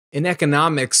In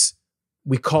economics,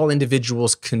 we call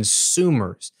individuals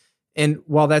consumers. And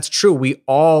while that's true, we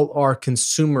all are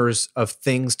consumers of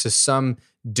things to some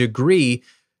degree.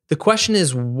 The question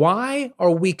is, why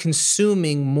are we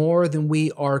consuming more than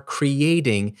we are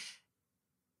creating?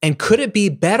 And could it be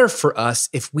better for us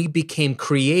if we became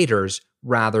creators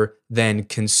rather than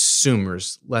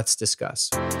consumers? Let's discuss.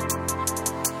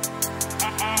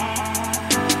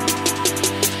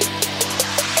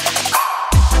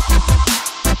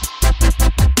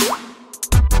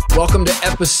 Welcome to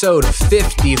episode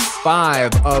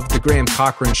 55 of the Graham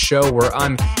Cochrane Show, where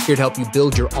I'm here to help you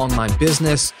build your online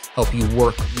business, help you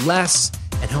work less,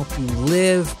 and help you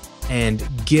live and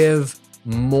give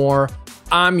more.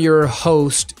 I'm your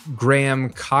host, Graham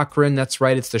Cochrane. That's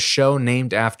right, it's the show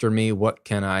named after me. What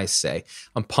can I say?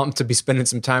 I'm pumped to be spending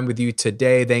some time with you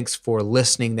today. Thanks for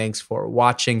listening. Thanks for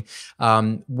watching.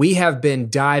 We have been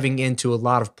diving into a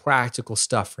lot of practical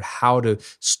stuff for how to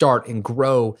start and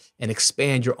grow and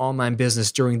expand your online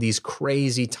business during these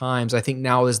crazy times. I think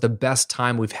now is the best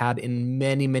time we've had in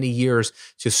many, many years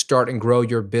to start and grow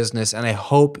your business, and I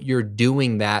hope you're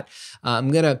doing that.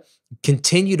 I'm going to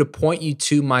continue to point you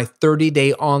to my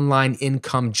 30-day online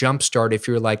income jumpstart. If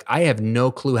you're like, I have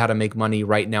no clue how to make money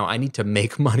right now. I need to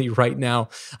make money right now.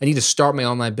 I need to start my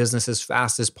online business as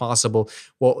fast as possible.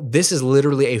 Well, this is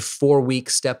literally a 4-week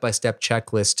step-by-step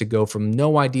checklist to go from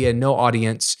no idea, no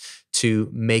audience to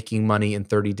making money in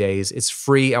 30 days. It's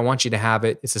free. I want you to have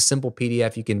it. It's a simple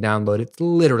PDF you can download. It's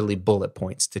literally bullet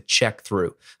points to check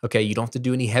through. Okay, you don't have to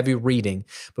do any heavy reading,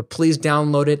 but please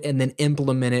download it and then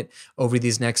implement it over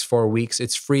these next 4 weeks.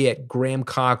 It's free at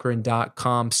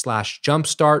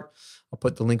grahamcochrane.com/jumpstart. I'll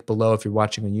put the link below if you're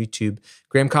watching on YouTube.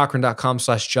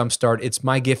 grahamcochrane.com/jumpstart. It's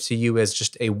my gift to you as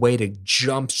just a way to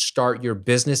jumpstart your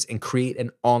business and create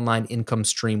an online income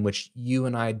stream, which you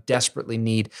and I desperately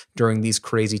need during these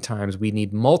crazy times. We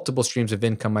need multiple streams of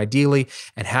income ideally,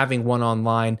 and having one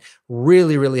online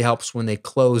really, really helps when they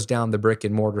close down the brick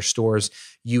and mortar stores.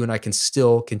 You and I can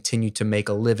still continue to make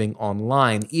a living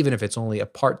online, even if it's only a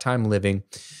part-time living,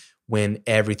 when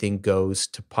everything goes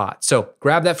to pot. So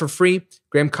grab that for free,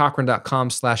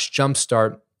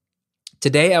 grahamcochrane.com/jumpstart.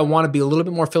 Today, I want to be a little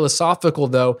bit more philosophical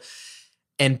though,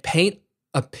 and paint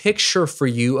a picture for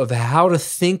you of how to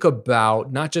think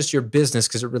about not just your business,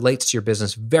 because it relates to your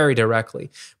business very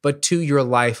directly, but to your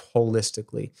life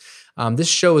holistically. This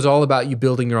show is all about you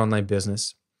building your online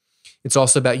business. It's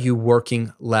also about you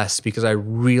working less, because I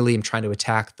really am trying to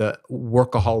attack the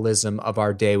workaholism of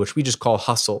our day, which we just call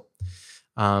hustle.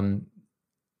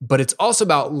 But it's also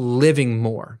about living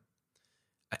more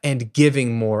and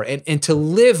giving more. And to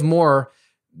live more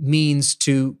means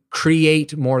to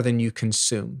create more than you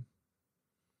consume.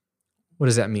 What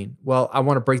does that mean? Well, I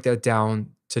want to break that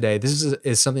down today. This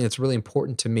is something that's really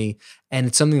important to me. And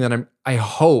it's something that I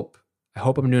hope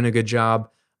I'm doing a good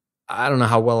job. I don't know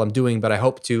how well I'm doing, but I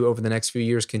hope to, over the next few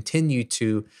years, continue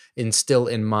to instill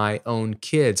in my own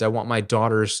kids. I want my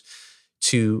daughters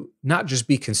to not just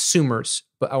be consumers,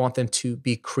 but I want them to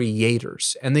be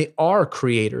creators. And they are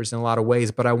creators in a lot of ways,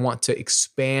 but I want to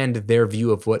expand their view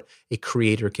of what a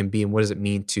creator can be and what does it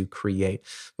mean to create.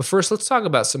 But first, let's talk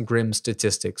about some grim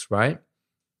statistics, right?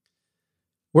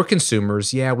 We're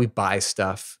consumers. Yeah, we buy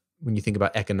stuff. When you think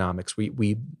about economics, we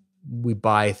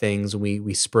buy things,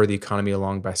 we spur the economy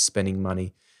along by spending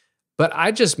money. But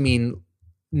I just mean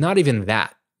not even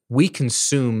that. We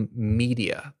consume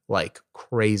media like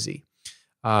crazy.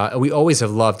 We always have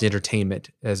loved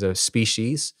entertainment as a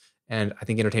species, and I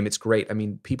think entertainment's great. I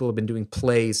mean, people have been doing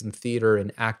plays and theater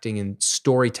and acting and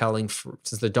storytelling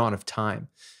since the dawn of time.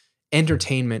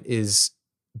 Entertainment is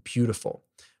beautiful,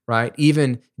 right?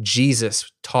 Even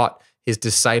Jesus taught his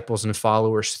disciples and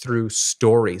followers through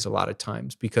stories a lot of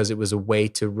times, because it was a way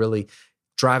to really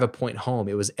drive a point home.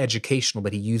 It was educational,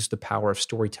 but he used the power of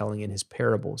storytelling in his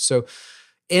parables. So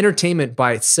entertainment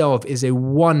by itself is a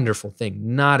wonderful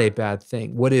thing, not a bad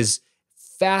thing. What is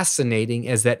fascinating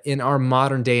is that in our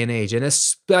modern day and age, and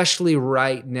especially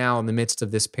right now in the midst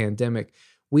of this pandemic,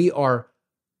 we are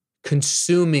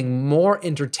consuming more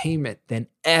entertainment than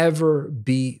ever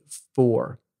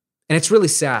before. And it's really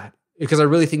sad, because I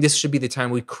really think this should be the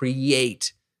time we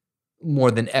create more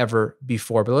than ever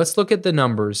before. But let's look at the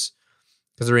numbers,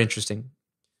 because they're interesting.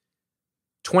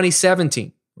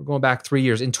 2017. We're going back 3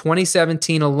 years. In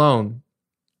 2017 alone,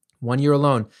 1 year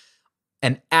alone,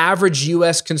 an average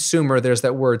US consumer, there's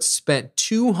that word, spent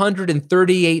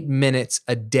 238 minutes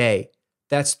a day.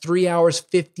 That's 3 hours,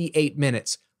 58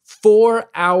 minutes. 4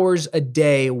 hours a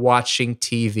day watching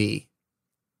TV.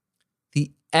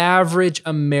 The average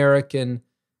American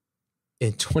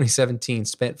in 2017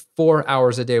 spent 4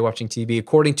 hours a day watching TV.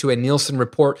 According to a Nielsen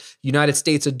report, United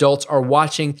States adults are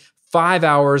watching 5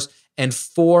 hours and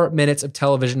 4 minutes of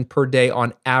television per day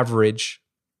on average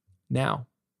now.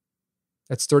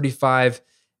 That's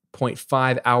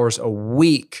 35.5 hours a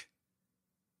week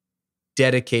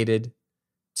dedicated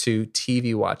to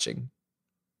TV watching.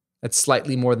 That's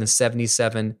slightly more than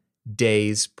 77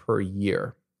 days per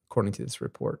year, according to this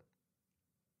report.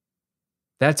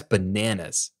 That's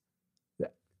bananas.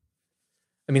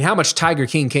 I mean, how much Tiger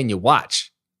King can you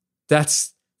watch?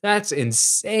 That's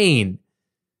insane.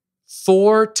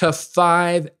 4 to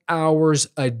 5 hours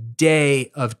a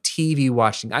day of TV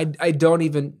watching. I don't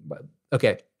even,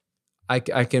 okay, I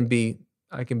can be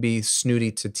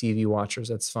snooty to TV watchers.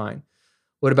 That's fine.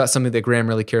 What about something that Graham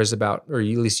really cares about, or at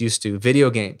least used to? Video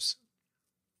games.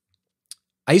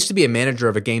 I used to be a manager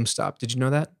of a GameStop. Did you know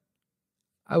that?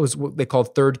 I was what they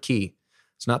called third key.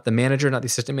 It's not the manager, not the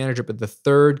assistant manager, but the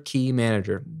third key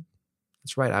manager.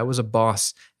 That's right. I was a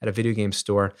boss at a video game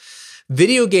store.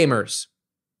 Video gamers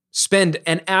spend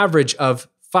an average of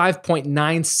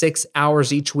 5.96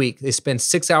 hours each week. They spend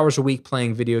 6 hours a week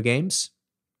playing video games.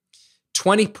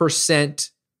 20%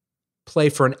 play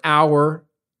for an hour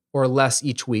or less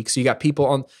each week. So you got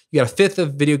a fifth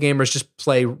of video gamers just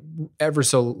play ever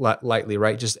so lightly,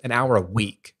 right? Just an hour a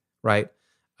week, right?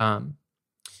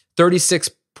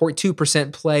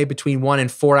 36.2% play between 1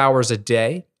 and 4 hours a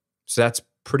day. So that's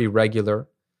pretty regular.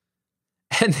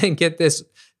 And then get this,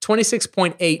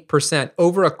 26.8%,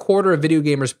 over a quarter of video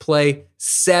gamers play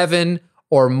 7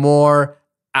 or more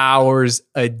hours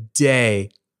a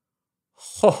day.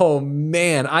 Oh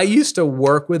man, I used to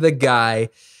work with a guy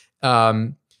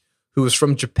who was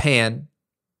from Japan,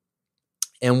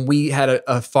 and we had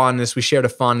we shared a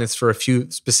fondness for a few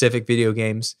specific video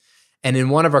games. And in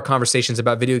one of our conversations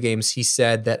about video games, he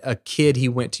said that a kid he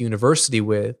went to university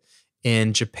with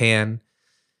in Japan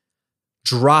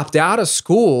dropped out of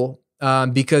school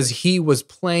because he was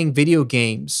playing video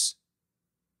games.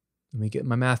 Let me get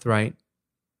my math right.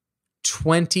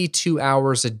 22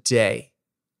 hours a day.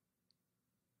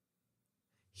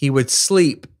 He would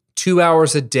sleep 2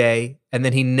 hours a day, and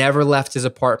then he never left his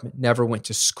apartment, never went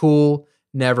to school,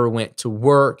 never went to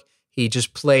work. He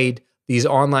just played these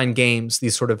online games,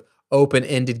 these sort of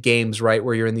open-ended games, right,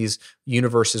 where you're in these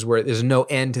universes where there's no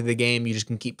end to the game. You just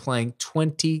can keep playing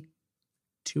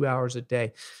 22 hours a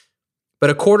day.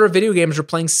 But a quarter of video gamers are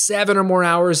playing 7 or more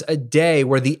hours a day,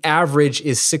 where the average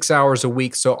is 6 hours a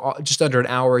week, so just under an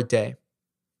hour a day.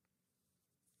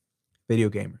 Video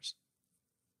gamers.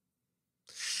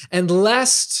 And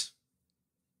lest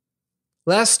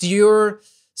you're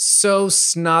so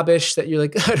snobbish that you're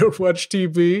like, I don't watch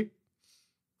TV.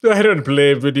 I don't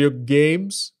play video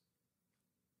games.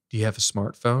 Do you have a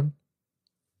smartphone?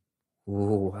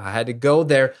 Ooh, I had to go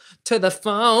there to the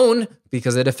phone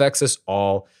because it affects us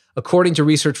all. According to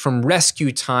research from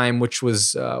Rescue Time, which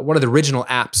was one of the original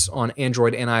apps on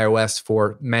Android and iOS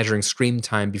for measuring screen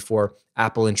time before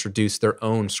Apple introduced their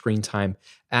own screen time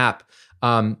app.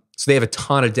 So they have a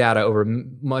ton of data over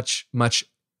much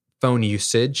phone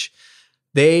usage.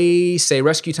 They say,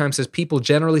 Rescue Time says people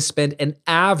generally spend an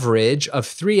average of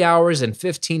 3 hours and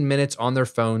 15 minutes on their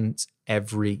phones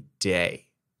every day.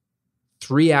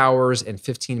 3 hours and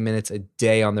 15 minutes a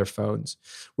day on their phones,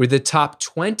 with the top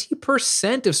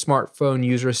 20% of smartphone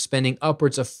users spending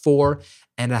upwards of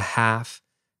 4.5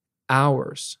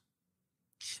 hours.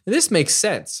 And this makes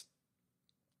sense,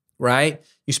 right?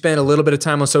 You spend a little bit of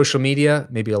time on social media,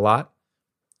 maybe a lot.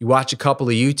 You watch a couple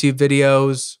of YouTube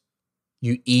videos.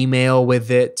 You email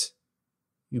with it.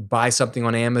 You buy something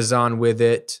on Amazon with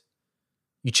it.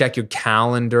 You check your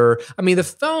calendar. I mean, the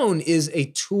phone is a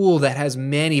tool that has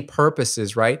many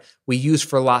purposes, right? We use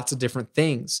for lots of different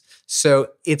things. So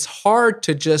it's hard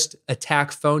to just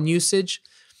attack phone usage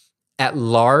at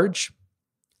large.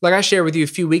 Like I shared with you a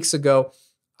few weeks ago,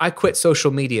 I quit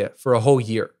social media for a whole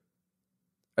year.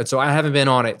 And so I haven't been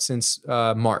on it since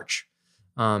March,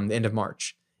 the end of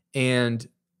March. And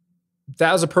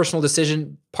that was a personal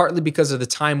decision, partly because of the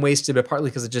time wasted, but partly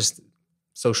because of just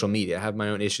social media. I have my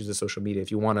own issues with social media.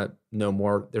 If you want to know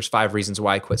more, there's 5 reasons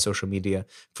why I quit social media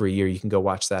for a year. You can go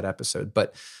watch that episode,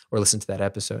 or listen to that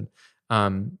episode.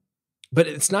 But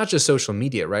it's not just social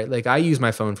media, right? Like I use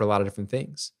my phone for a lot of different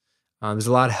things. There's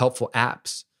a lot of helpful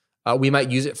apps. We might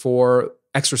use it for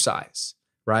exercise,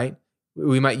 right?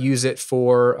 We might use it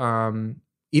for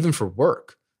even for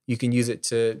work. You can use it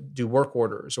to do work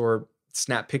orders or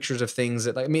snap pictures of things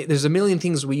that, there's a million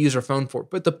things we use our phone for.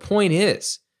 But the point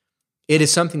is, it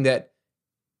is something that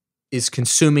is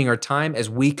consuming our time as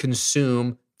we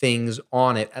consume things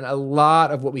on it. And a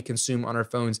lot of what we consume on our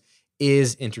phones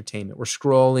is entertainment. We're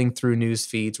scrolling through news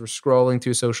feeds. We're scrolling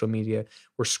through social media.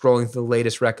 We're scrolling through the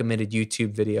latest recommended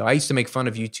YouTube video. I used to make fun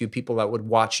of YouTube, people that would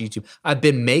watch YouTube. I've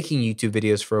been making YouTube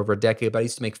videos for over a decade, but I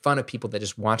used to make fun of people that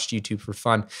just watched YouTube for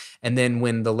fun. And then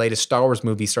when the latest Star Wars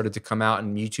movie started to come out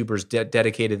and YouTubers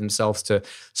dedicated themselves to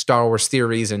Star Wars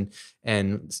theories and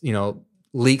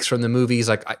leaks from the movies,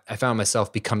 like I found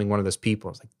myself becoming one of those people.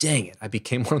 I was like, dang it, I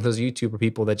became one of those YouTuber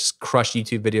people that just crush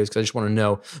YouTube videos because I just want to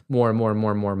know more and more and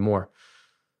more and more and more.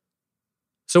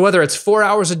 So whether it's 4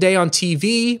 hours a day on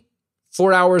TV,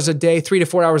 4 hours a day, 3 to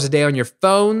 4 hours a day on your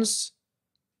phones,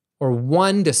 or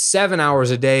 1 to 7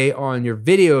 hours a day on your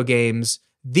video games,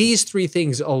 these three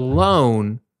things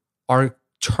alone are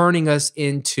turning us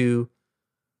into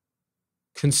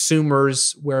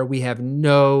consumers where we have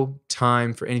no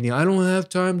time for anything. I don't have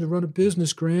time to run a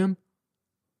business, Graham.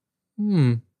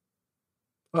 I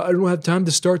don't have time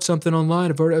to start something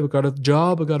online. I've got a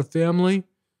job. I've got a family.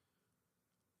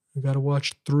 I got to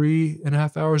watch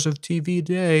 3.5 hours of TV a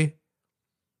day.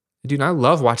 Dude, I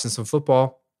love watching some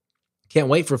football. Can't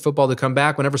wait for football to come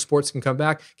back whenever sports can come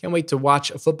back. Can't wait to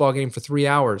watch a football game for 3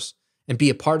 hours and be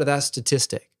a part of that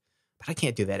statistic. But I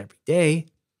can't do that every day.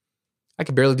 I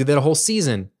could barely do that a whole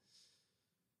season.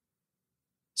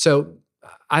 So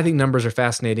I think numbers are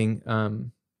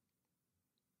fascinating.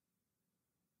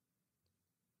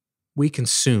 We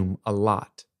consume a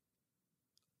lot.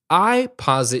 I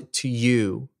posit to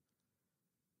you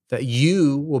that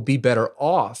you will be better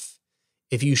off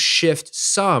if you shift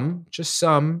some, just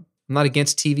some, I'm not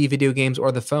against TV, video games,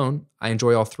 or the phone. I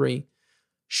enjoy all three.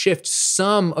 Shift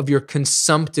some of your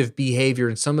consumptive behavior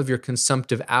and some of your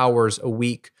consumptive hours a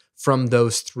week from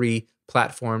those three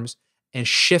platforms and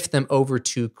shift them over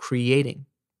to creating.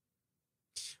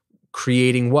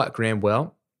 Creating what, Graham?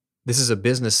 Well, this is a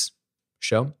business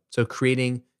show. So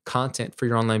creating content for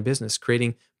your online business,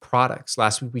 creating products.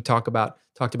 Last week we talked about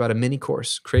a mini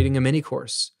course, creating a mini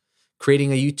course,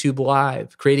 creating a YouTube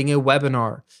live, creating a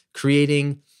webinar,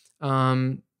 creating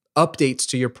updates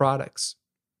to your products.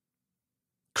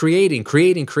 Create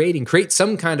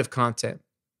some kind of content.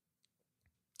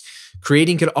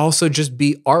 Creating could also just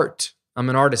be art. I'm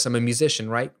an artist, I'm a musician,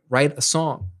 right? Write a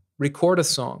song, record a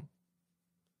song.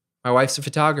 My wife's a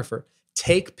photographer.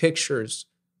 Take pictures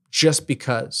just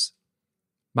because.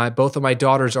 Both of my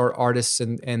daughters are artists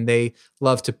and they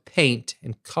love to paint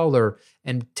and color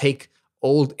and take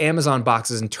old Amazon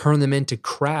boxes and turn them into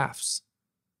crafts.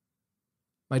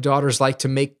 My daughters like to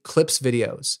make clips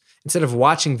videos. Instead of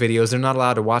watching videos, they're not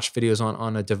allowed to watch videos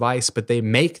on a device, but they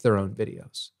make their own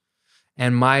videos.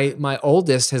 And my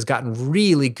oldest has gotten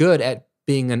really good at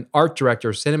being an art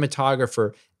director,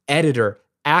 cinematographer, editor,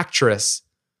 actress,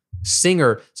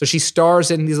 singer. So she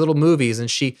stars in these little movies and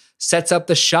she sets up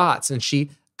the shots and she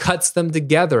cuts them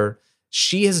together.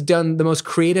 She has done the most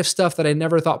creative stuff that I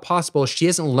never thought possible. She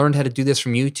hasn't learned how to do this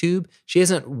from YouTube. She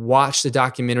hasn't watched a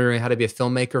documentary on how to be a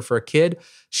filmmaker for a kid.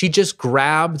 She just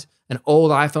grabbed an old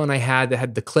iPhone I had that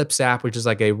had the Clips app, which is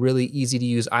like a really easy to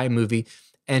use iMovie,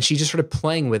 and she just started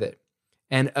playing with it.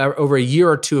 And over a year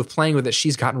or two of playing with it,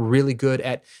 she's gotten really good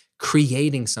at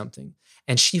creating something.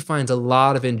 And she finds a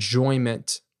lot of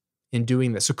enjoyment in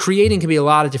doing this. So creating can be a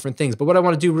lot of different things. But what I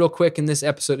want to do real quick in this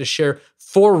episode is share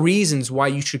 4 reasons why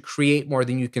you should create more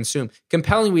than you consume.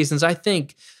 Compelling reasons. I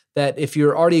think that if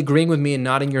you're already agreeing with me and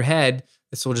nodding your head,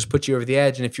 this will just put you over the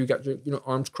edge. And if you got your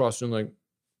arms crossed and like,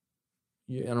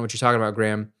 I don't know what you're talking about,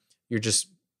 Graham. You're just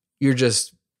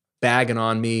bagging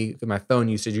on me with my phone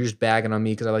usage. You're just bagging on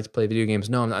me because I like to play video games.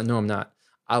 No, I'm not.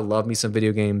 I love me some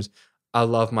video games. I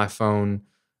love my phone.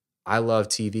 I love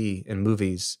TV and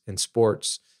movies and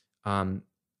sports. I'm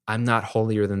not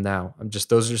holier than thou.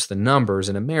 Those are just the numbers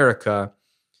in America,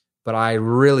 but I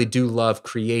really do love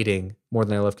creating more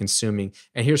than I love consuming.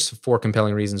 And here's 4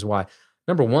 compelling reasons why.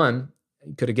 Number 1,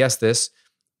 you could have guessed this,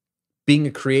 being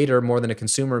a creator more than a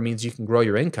consumer means you can grow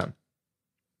your income.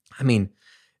 I mean,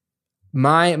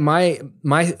 my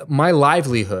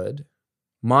livelihood,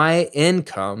 my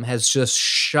income has just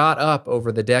shot up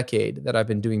over the decade that I've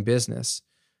been doing business,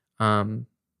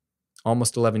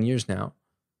 almost 11 years now.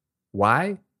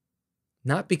 Why?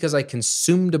 Not because I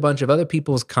consumed a bunch of other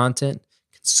people's content,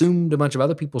 consumed a bunch of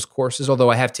other people's courses,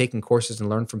 although I have taken courses and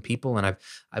learned from people and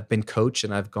I've been coached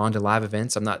and I've gone to live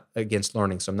events. I'm not against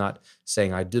learning, so I'm not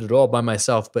saying I did it all by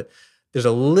myself, but there's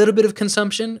a little bit of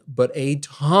consumption, but a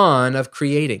ton of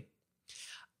creating.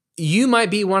 You might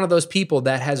be one of those people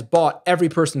that has bought every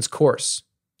person's course.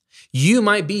 You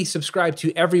might be subscribed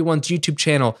to everyone's YouTube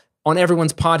channel, on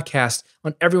everyone's podcast,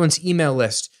 on everyone's email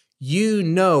list. You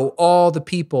know all the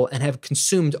people and have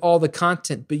consumed all the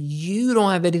content, but you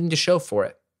don't have anything to show for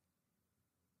it.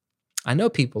 I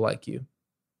know people like you.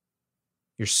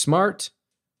 you're smart,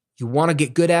 you want to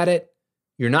get good at it,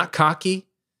 you're not cocky,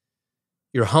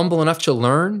 you're humble enough to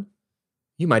learn,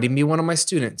 you might even be one of my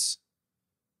students.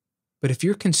 But if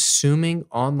you're consuming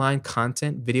online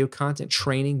content, video content,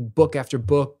 training, book after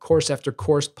book, course after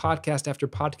course, podcast after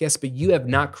podcast, but you have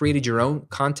not created your own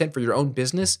content for your own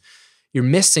business, you're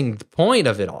missing the point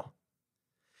of it all.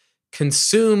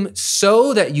 Consume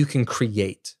so that you can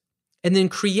create, and then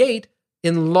create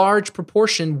in large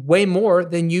proportion, way more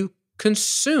than you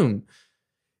consume.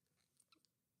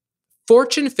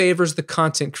 Fortune favors the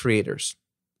content creators.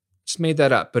 Just made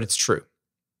that up, but it's true.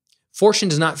 Fortune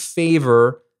does not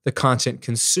favor the content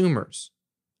consumers.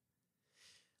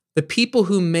 The people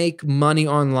who make money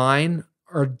online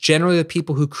are generally the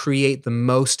people who create the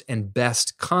most and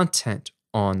best content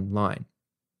online.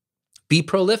 Be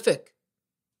prolific.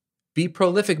 Be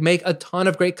prolific. Make a ton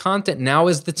of great content. Now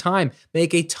is the time.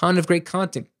 Make a ton of great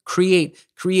content. Create,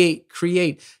 create,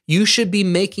 create. You should be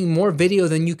making more video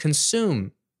than you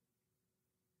consume.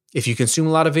 If you consume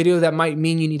a lot of video, that might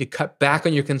mean you need to cut back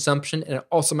on your consumption, and it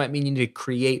also might mean you need to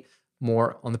create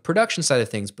more on the production side of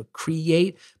things, but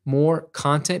create more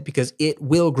content because it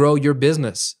will grow your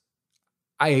business.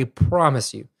 I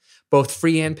promise you, both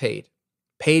free and paid.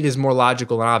 Paid is more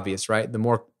logical and obvious, right? The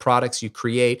more products you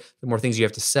create, the more things you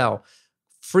have to sell.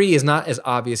 Free is not as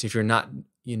obvious if you're not,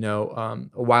 a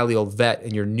wily old vet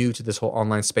and you're new to this whole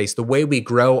online space. The way we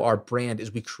grow our brand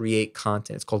is we create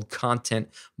content. It's called content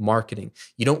marketing.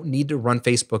 You don't need to run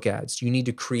Facebook ads. You need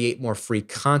to create more free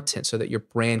content so that your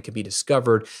brand can be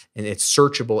discovered and it's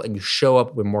searchable, and you show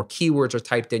up when more keywords are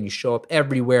typed in. You show up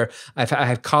everywhere. I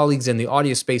have colleagues in the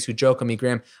audio space who joke on me,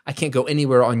 Graham, I can't go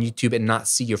anywhere on YouTube and not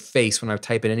see your face when I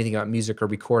type in anything about music or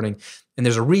recording. And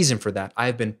there's a reason for that.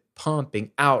 I've been pumping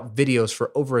out videos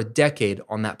for over a decade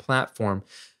on that platform.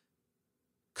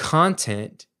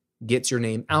 Content gets your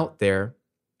name out there,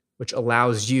 which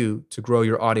allows you to grow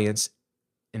your audience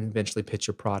and eventually pitch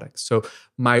your product. So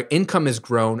my income has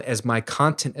grown as my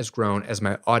content has grown, as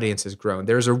my audience has grown.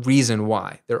 There's a reason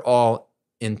why. They're all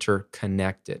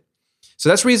interconnected. So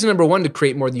that's reason number one to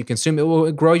create more than you consume. It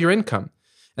will grow your income.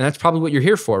 And that's probably what you're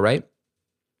here for, right?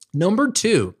 Number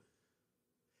two,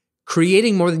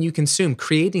 creating more than you consume.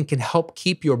 Creating can help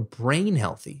keep your brain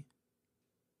healthy.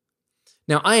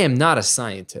 Now, I am not a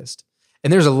scientist,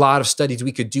 and there's a lot of studies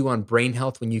we could do on brain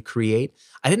health when you create.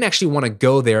 I didn't actually want to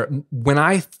go there. When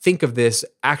I think of this,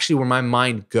 actually where my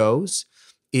mind goes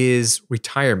is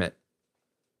retirement.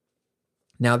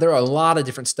 Now, there are a lot of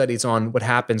different studies on what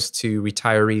happens to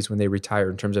retirees when they retire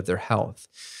in terms of their health.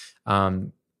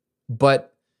 But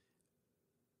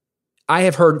I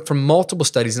have heard from multiple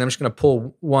studies, and I'm just going to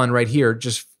pull one right here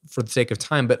just for the sake of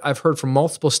time, but I've heard from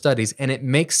multiple studies, and it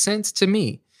makes sense to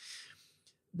me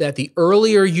that the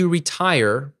earlier you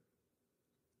retire,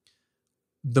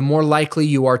 the more likely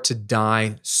you are to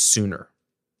die sooner.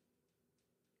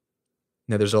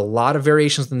 Now, there's a lot of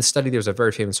variations in the study. There's a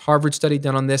very famous Harvard study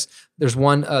done on this. There's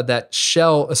one that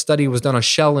a study was done on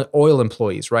Shell oil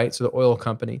employees, right? So the oil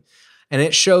company. And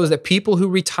it shows that people who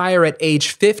retire at age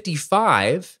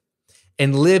 55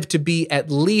 and live to be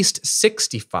at least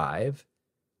 65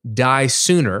 die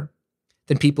sooner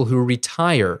than people who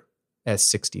retire at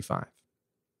 65.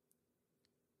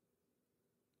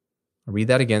 I'll read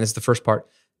that again. This is the first part.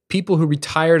 People who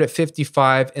retired at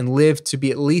 55 and live to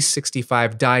be at least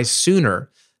 65 die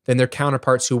sooner than their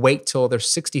counterparts who wait till they're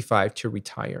 65 to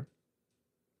retire.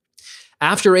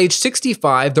 After age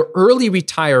 65, the early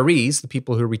retirees, the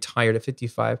people who retired at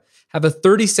 55, have a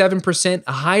 37%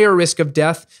 higher risk of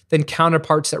death than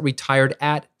counterparts that retired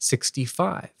at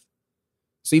 65.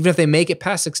 So even if they make it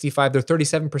past 65, they're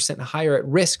 37% higher at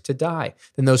risk to die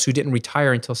than those who didn't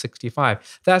retire until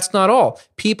 65. That's not all.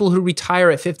 People who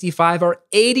retire at 55 are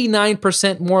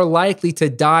 89% more likely to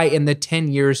die in the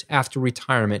 10 years after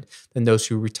retirement than those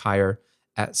who retire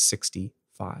at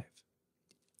 65.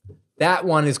 That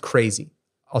one is crazy.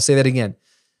 I'll say that again.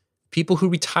 People who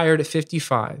retired at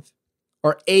 55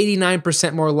 are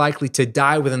 89% more likely to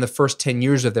die within the first 10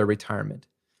 years of their retirement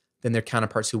than their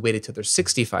counterparts who waited till they're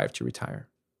 65 to retire.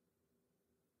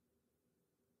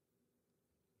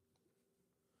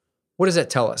 What does that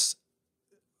tell us?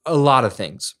 A lot of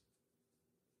things.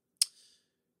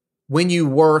 When you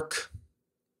work,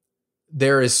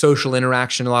 there is social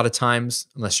interaction a lot of times,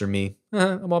 unless you're me.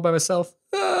 I'm all by myself.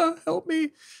 Help me.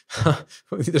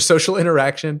 There's social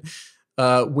interaction.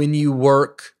 When you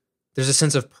work, there's a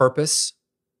sense of purpose.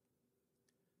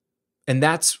 And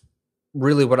that's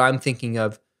really what I'm thinking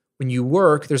of. When you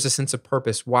work, there's a sense of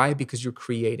purpose. Why? Because you're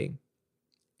creating.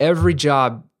 Every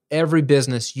job, every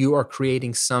business, you are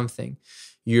creating something.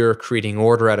 You're creating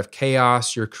order out of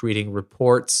chaos. You're creating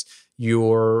reports.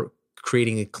 You're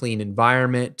creating a clean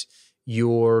environment,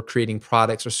 you're creating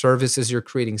products or services, you're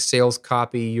creating sales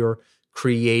copy, you're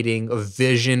creating a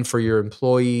vision for your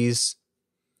employees.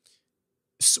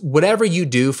 Whatever you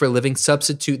do for a living,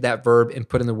 substitute that verb and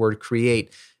put in the word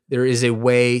create. There is a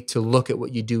way to look at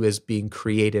what you do as being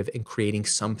creative and creating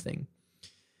something.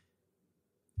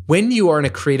 When you are in a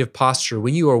creative posture,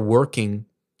 when you are working,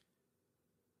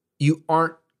 you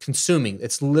aren't consuming.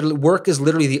 Work is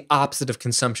literally the opposite of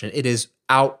consumption. It is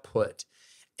output.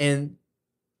 And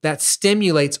that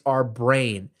stimulates our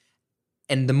brain.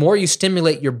 And the more you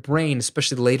stimulate your brain,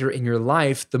 especially later in your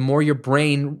life, the more your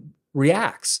brain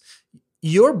reacts.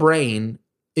 Your brain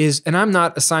is, and I'm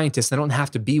not a scientist, I don't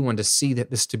have to be one to see that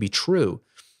this to be true.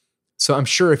 So I'm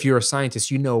sure if you're a scientist,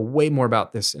 you know way more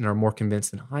about this and are more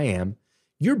convinced than I am.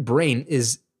 Your brain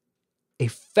is a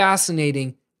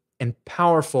fascinating and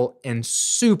powerful and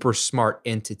super smart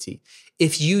entity.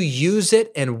 If you use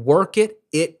it and work it,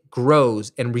 it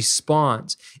grows and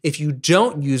responds. If you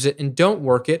don't use it and don't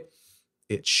work it,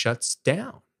 it shuts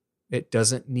down. It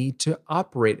doesn't need to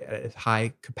operate at a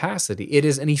high capacity. It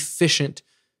is an efficient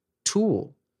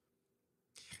tool.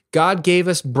 God gave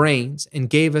us brains and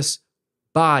gave us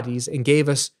bodies and gave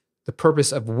us the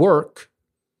purpose of work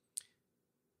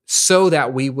so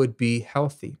that we would be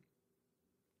healthy.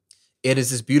 It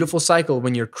is this beautiful cycle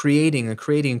when you're creating and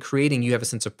creating and creating. You have a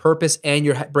sense of purpose and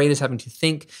your brain is having to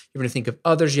think. You're having to think of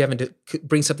others. You're having to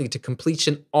bring something to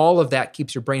completion. All of that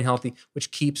keeps your brain healthy,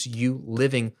 which keeps you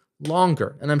living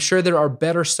longer. And I'm sure there are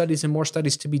better studies and more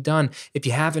studies to be done. If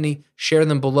you have any, share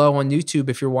them below on YouTube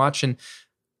if you're watching.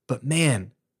 But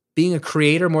man, being a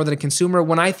creator more than a consumer,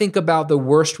 when I think about the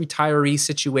worst retiree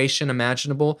situation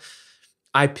imaginable,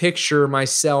 I picture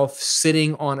myself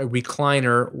sitting on a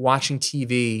recliner watching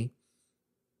TV,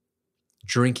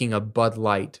 drinking a Bud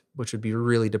Light, which would be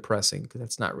really depressing because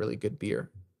that's not really good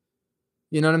beer.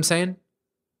 You know what I'm saying?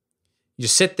 You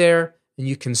just sit there and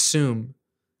you consume.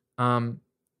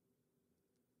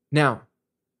 Now,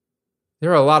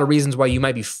 there are a lot of reasons why you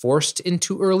might be forced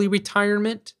into early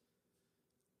retirement.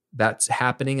 That's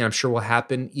happening, and I'm sure will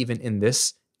happen even in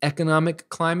this economic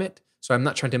climate. So I'm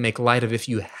not trying to make light of if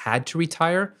you had to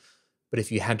retire, but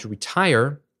if you had to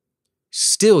retire,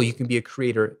 still you can be a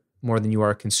creator more than you are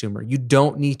a consumer. You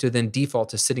don't need to then default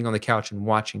to sitting on the couch and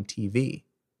watching TV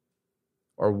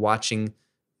or watching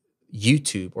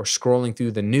YouTube or scrolling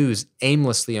through the news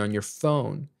aimlessly on your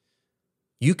phone.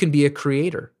 You can be a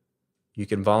creator. You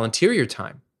can volunteer your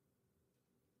time.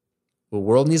 The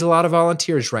world needs a lot of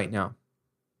volunteers right now.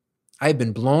 I've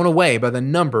been blown away by the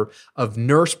number of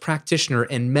nurse practitioner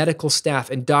and medical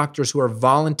staff and doctors who are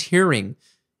volunteering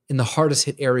in the hardest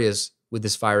hit areas with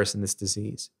this virus and this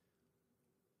disease.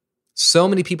 So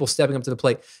many people stepping up to the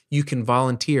plate. You can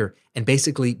volunteer and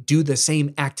basically do the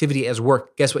same activity as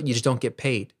work. Guess what? You just don't get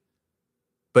paid.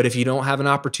 But if you don't have an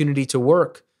opportunity to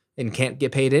work and can't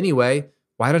get paid anyway,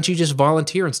 why don't you just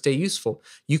volunteer and stay useful?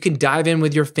 You can dive in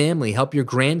with your family, help your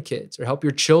grandkids or help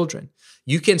your children.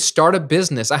 You can start a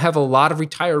business. I have a lot of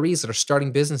retirees that are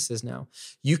starting businesses now.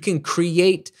 You can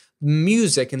create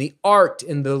music and the art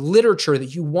and the literature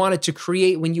that you wanted to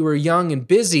create when you were young and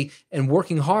busy and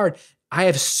working hard. I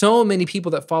have so many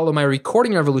people that follow my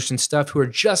Recording Revolution stuff who are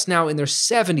just now in their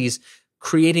 70s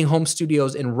creating home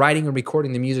studios and writing and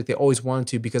recording the music they always wanted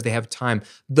to because they have time.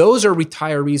 Those are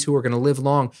retirees who are going to live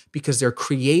long because they're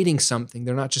creating something.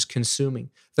 They're not just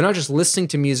consuming. They're not just listening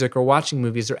to music or watching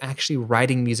movies. They're actually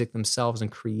writing music themselves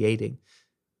and creating.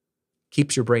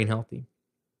 Keeps your brain healthy.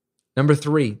 Number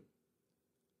 3,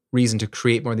 reason to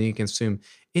create more than you consume.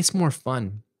 It's more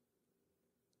fun.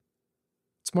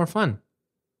 It's more fun.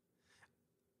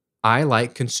 I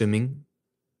like consuming.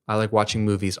 I like watching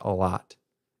movies a lot.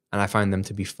 And I find them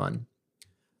to be fun.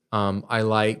 I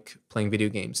like playing video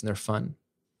games, and they're fun.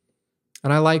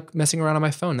 And I like messing around on my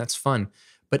phone. That's fun.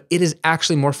 But it is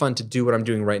actually more fun to do what I'm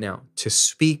doing right now. To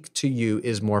speak to you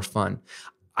is more fun.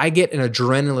 I get an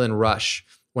adrenaline rush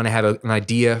when I have an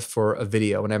idea for a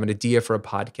video, when I have an idea for a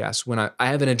podcast, when I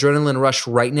have an adrenaline rush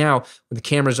right now when the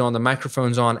camera's on, the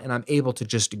microphone's on, and I'm able to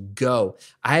just go.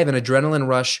 I have an adrenaline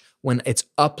rush when it's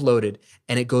uploaded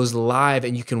and it goes live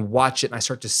and you can watch it and I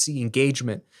start to see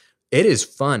engagement. It is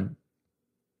fun.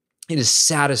 It is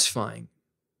satisfying.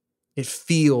 It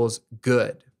feels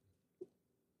good.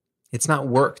 It's not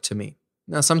work to me.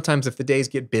 Now, sometimes if the days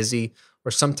get busy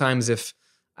or sometimes if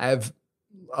I have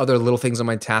other little things on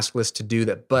my task list to do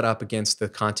that butt up against the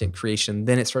content creation,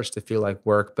 then it starts to feel like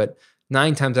work. But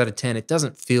 9 times out of 10, it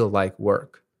doesn't feel like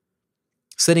work.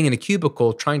 Sitting in a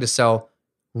cubicle trying to sell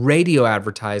radio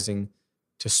advertising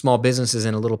to small businesses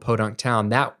in a little podunk town,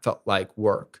 that felt like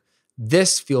work.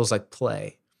 This feels like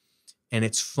play. and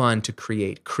it's fun to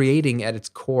create. Creating at its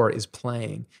core is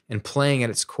playing, and playing at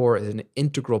its core is an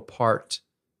integral part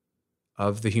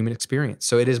of the human experience.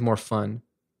 So it is more fun.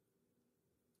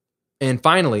 And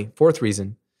finally, fourth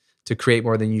reason to create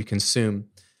more than you consume,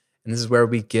 and this is where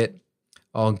we get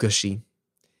all gushy,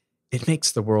 it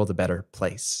makes the world a better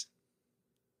place.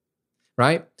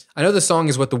 Right? I know the song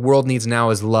is what the world needs now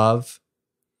is love,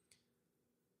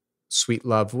 sweet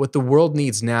love. What the world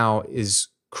needs now is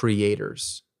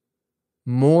creators.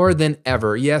 More than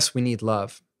ever, yes, we need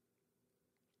love.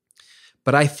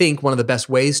 But I think one of the best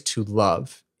ways to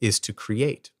love is to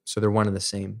create. So they're one and the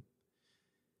same.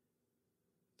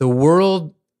 The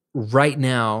world right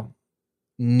now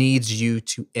needs you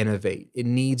to innovate. It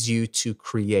needs you to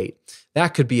create.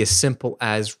 That could be as simple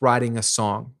as writing a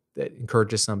song that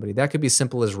encourages somebody. That could be as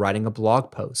simple as writing a blog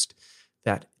post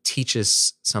that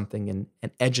teaches something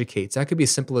and educates. That could be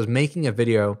as simple as making a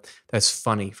video that's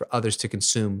funny for others to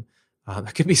consume.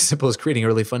 That could be as simple as creating a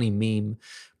really funny meme.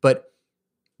 But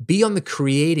be on the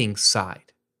creating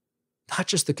side, not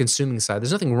just the consuming side.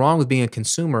 There's nothing wrong with being a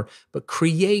consumer, but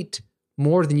create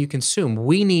more than you consume.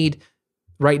 We need,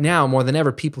 right now, more than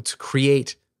ever, people to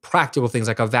create practical things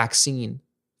like a vaccine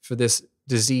for this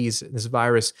disease, this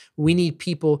virus. We need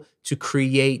people to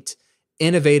create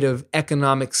innovative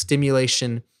economic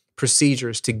stimulation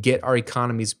procedures to get our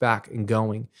economies back and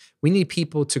going. We need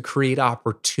people to create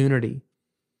opportunity,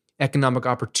 economic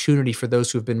opportunity for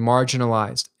those who have been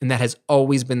marginalized. And that has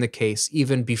always been the case,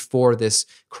 even before this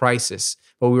crisis.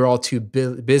 But we were all too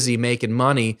busy making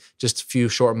money just a few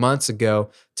short months ago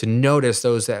to notice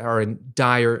those that are in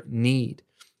dire need.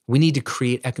 We need to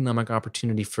create economic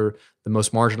opportunity for the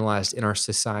most marginalized in our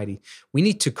society. We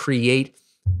need to create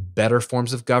better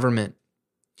forms of government.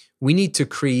 We need to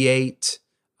create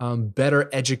better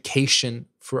education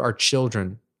for our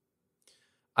children.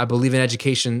 I believe in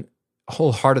education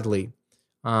wholeheartedly,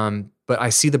 but I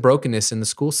see the brokenness in the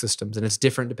school systems, and it's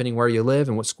different depending where you live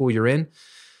and what school you're in.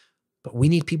 But we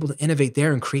need people to innovate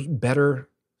there and create better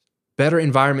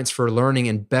environments for learning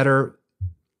and better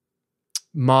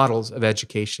models of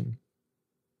education.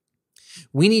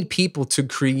 We need people to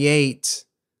create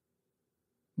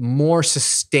more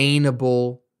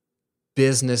sustainable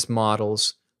business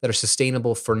models that are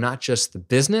sustainable for not just the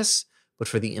business, but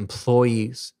for the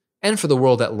employees and for the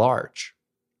world at large.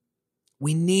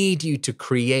 We need you to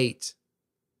create.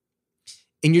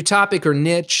 In your topic or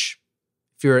niche,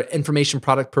 if you're an information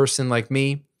product person like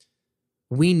me,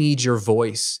 we need your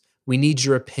voice. We need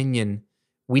your opinion.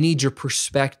 We need your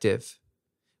perspective.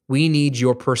 We need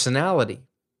your personality.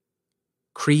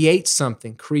 Create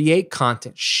something, create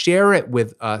content, share it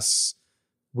with us.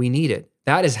 We need it.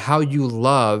 That is how you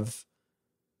love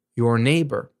your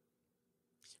neighbor,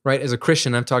 right? As a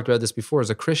Christian, I've talked about this before, as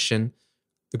a Christian,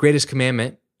 the greatest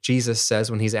commandment, Jesus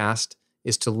says when he's asked,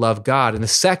 is to love God. And the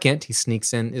second, he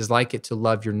sneaks in, is like it to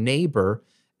love your neighbor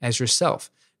as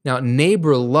yourself. Now,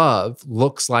 neighbor love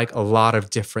looks like a lot of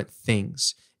different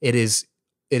things. It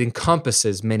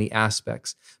encompasses many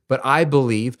aspects. But I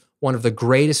believe one of the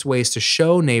greatest ways to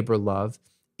show neighbor love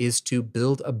is to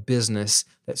build a business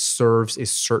that serves a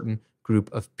certain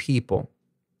group of people.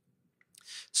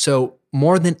 So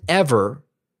more than ever,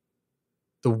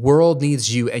 the world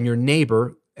needs you and your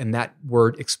neighbor, and that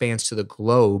word expands to the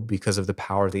globe because of the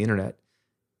power of the internet.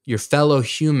 Your fellow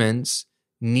humans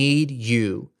need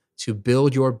you to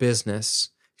build your business,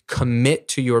 commit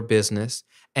to your business,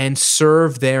 and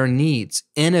serve their needs,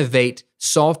 innovate,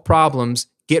 solve problems,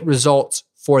 get results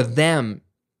for them.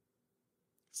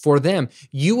 For them.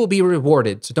 You will be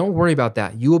rewarded. So don't worry about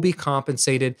that. You will be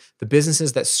compensated. The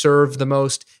businesses that serve the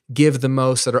most, give the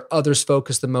most, that are others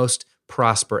focused the most,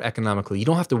 prosper economically. You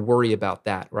don't have to worry about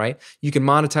that, right? You can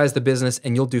monetize the business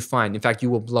and you'll do fine. In fact, you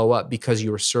will blow up because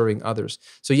you are serving others.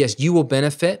 So yes, you will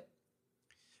benefit,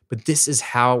 but this is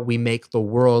how we make the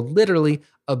world literally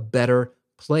a better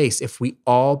place if we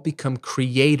all become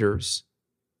creators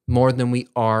more than we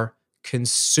are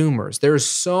consumers. There is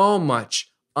so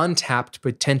much untapped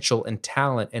potential and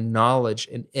talent and knowledge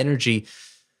and energy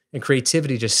and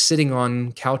creativity just sitting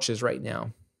on couches right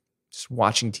now, just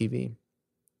watching TV.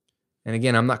 And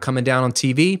again, I'm not coming down on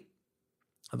TV,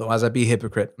 otherwise I'd be a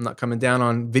hypocrite. I'm not coming down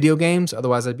on video games,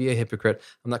 otherwise I'd be a hypocrite.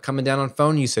 I'm not coming down on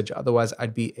phone usage, otherwise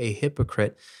I'd be a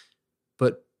hypocrite.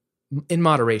 But in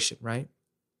moderation, right?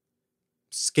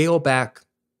 Scale back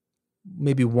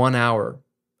maybe 1 hour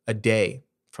a day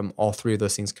from all three of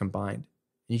those things combined.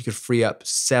 And you could free up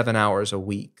 7 hours a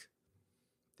week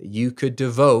that you could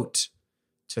devote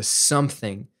to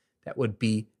something that would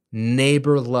be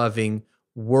neighbor-loving,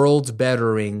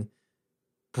 world-bettering,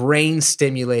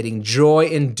 brain-stimulating,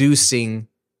 joy-inducing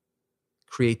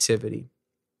creativity.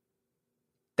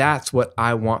 That's what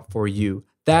I want for you.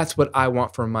 That's what I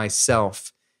want for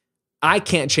myself. I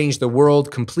can't change the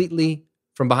world completely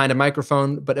from behind a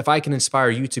microphone, but if I can inspire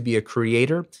you to be a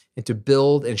creator and to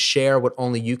build and share what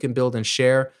only you can build and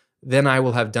share, then I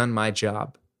will have done my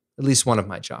job, at least one of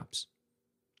my jobs.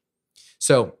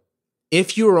 So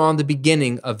if you are on the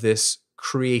beginning of this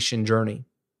creation journey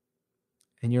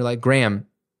and you're like, Graham,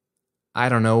 I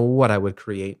don't know what I would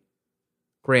create.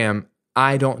 Graham,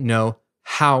 I don't know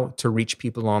how to reach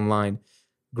people online.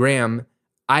 Graham,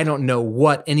 I don't know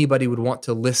what anybody would want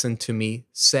to listen to me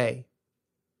say.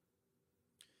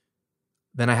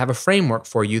 Then I have a framework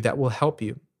for you that will help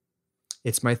you.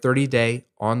 It's my 30-day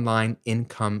online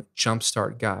income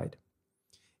jumpstart guide.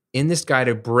 In this guide,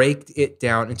 I break it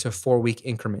down into 4-week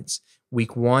increments.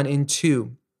 Week 1 and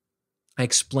 2, I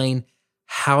explain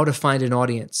how to find an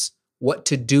audience, what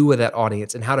to do with that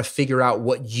audience, and how to figure out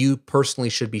what you personally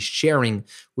should be sharing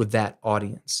with that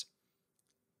audience.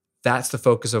 That's the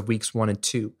focus of weeks 1 and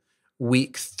 2.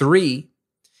 Week 3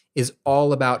 is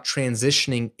all about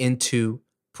transitioning into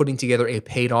putting together a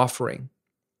paid offering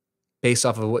based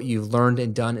off of what you've learned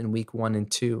and done in week 1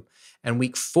 and 2. And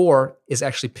week 4 is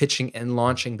actually pitching and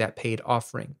launching that paid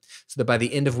offering so that by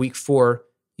the end of week 4,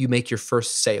 you make your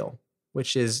first sale,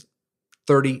 which is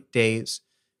 30 days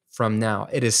from now.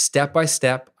 It is step by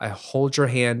step. I hold your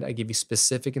hand. I give you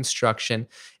specific instruction.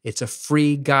 It's a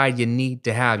free guide you need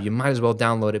to have. You might as well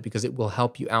download it because it will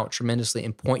help you out tremendously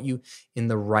and point you in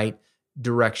the right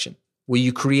direction. Will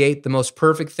you create the most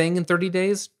perfect thing in 30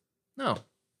 days? No.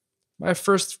 My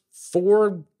first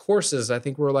 4 courses, I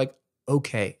think, were like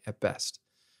okay at best.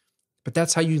 But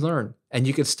that's how you learn. And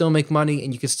you can still make money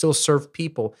and you can still serve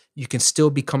people. You can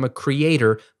still become a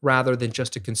creator rather than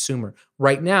just a consumer.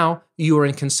 Right now, you are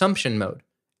in consumption mode.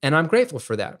 And I'm grateful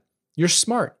for that. You're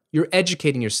smart. You're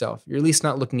educating yourself. You're at least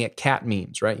not looking at cat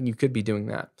memes, right? And you could be doing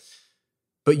that.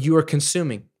 But you are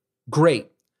consuming.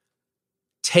 Great.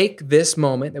 Take this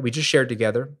moment that we just shared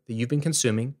together, that you've been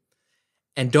consuming,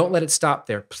 and don't let it stop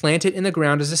there. Plant it in the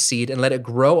ground as a seed and let it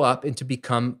grow up and to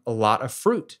become a lot of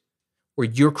fruit where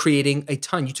you're creating a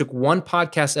ton. You took one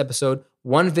podcast episode,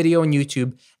 one video on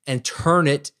YouTube, and turn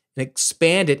it and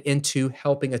expand it into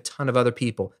helping a ton of other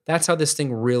people. That's how this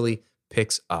thing really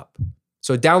picks up.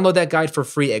 So download that guide for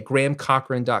free at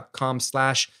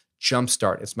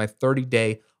grahamcochrane.com/jumpstart. It's my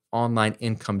 30-day online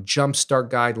income jumpstart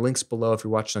guide. Links below if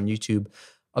you're watching on YouTube.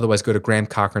 Otherwise, go to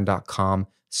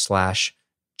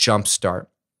grahamcochrane.com/jumpstart.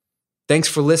 Thanks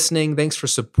for listening. Thanks for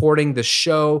supporting the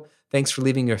show. Thanks for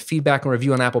leaving your feedback and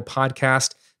review on Apple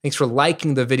Podcast. Thanks for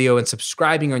liking the video and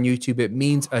subscribing on YouTube. It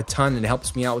means a ton and it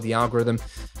helps me out with the algorithm.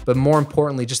 But more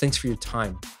importantly, just thanks for your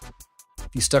time. If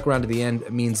you stuck around to the end,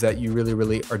 it means that you really,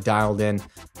 really are dialed in.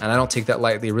 And I don't take that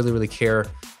lightly. I really, really care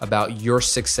about your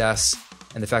success.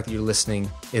 And the fact that you're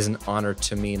listening is an honor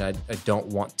to me. And I don't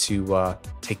want to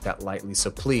take that lightly.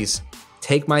 So please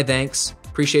take my thanks.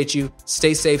 Appreciate you.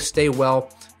 Stay safe. Stay well.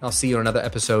 I'll see you on another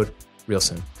episode real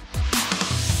soon.